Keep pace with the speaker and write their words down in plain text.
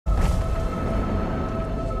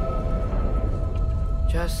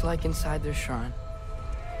Just like inside their shrine.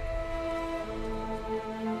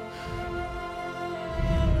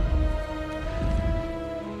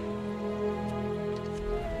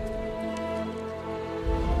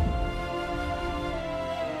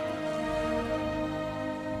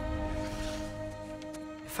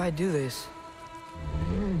 If I do this...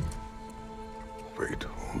 Fate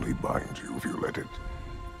only binds you if you let it.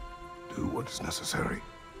 Do what is necessary.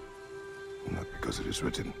 Not because it is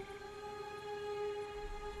written.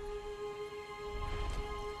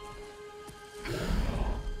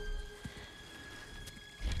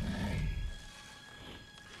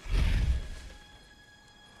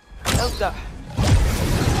 Elsa!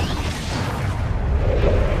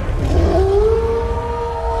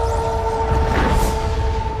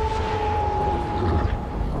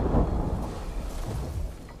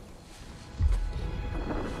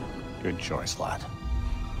 Good choice, lad.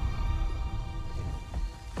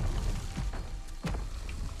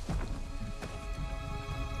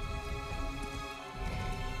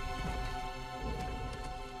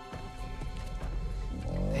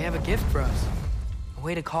 They have a gift for us. A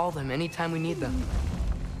way to call them anytime we need them.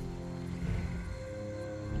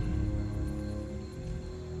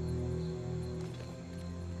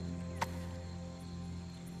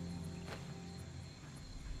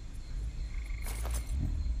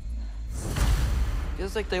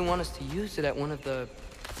 Feels like they want us to use it at one of the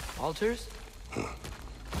altars.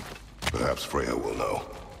 Perhaps Freya will know.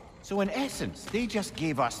 So in essence, they just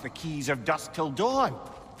gave us the keys of dusk till dawn.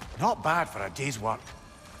 Not bad for a day's work.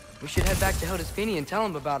 We should head back to Hildisfini and tell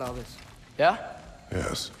him about all this. Yeah?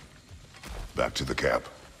 Yes. Back to the camp.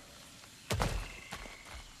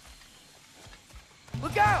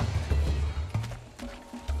 Look out!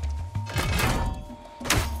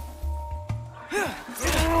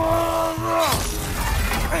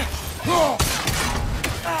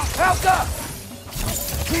 Help!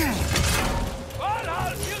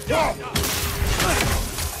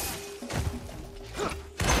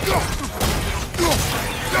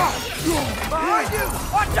 Behind you!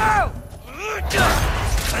 Watch out!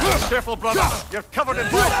 Careful, brother. You're covered in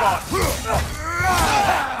blood spots.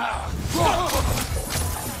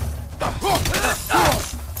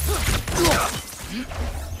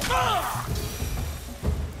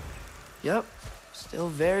 Yep. Still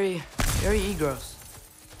very gross.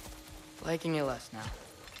 Liking it less now.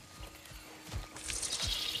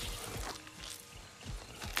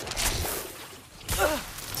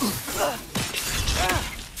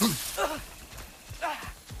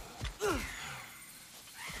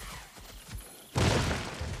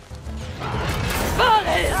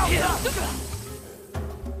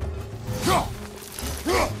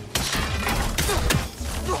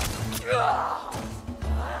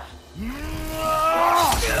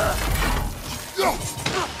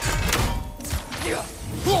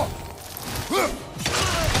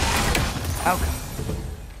 How come?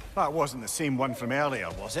 That wasn't the same one from earlier,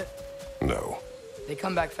 was it? No. They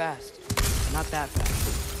come back fast. Not that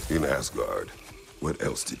fast. In Asgard, what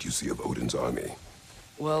else did you see of Odin's army?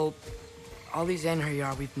 Well, all these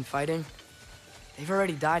Einherjar we've been fighting, they've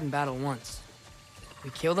already died in battle once. We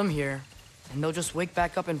kill them here, and they'll just wake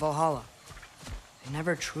back up in Valhalla. They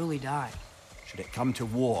never truly die. Should it come to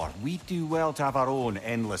war, we'd do well to have our own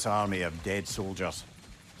endless army of dead soldiers.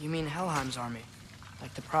 You mean Helheim's army,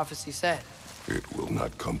 like the prophecy said? It will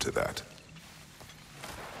not come to that.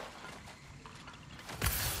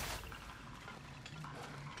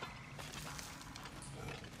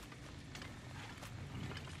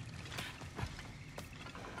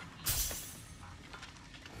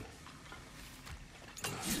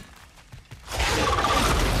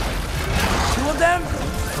 Two of them?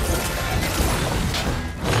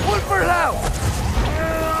 One for now!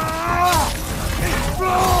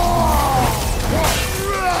 Whoa!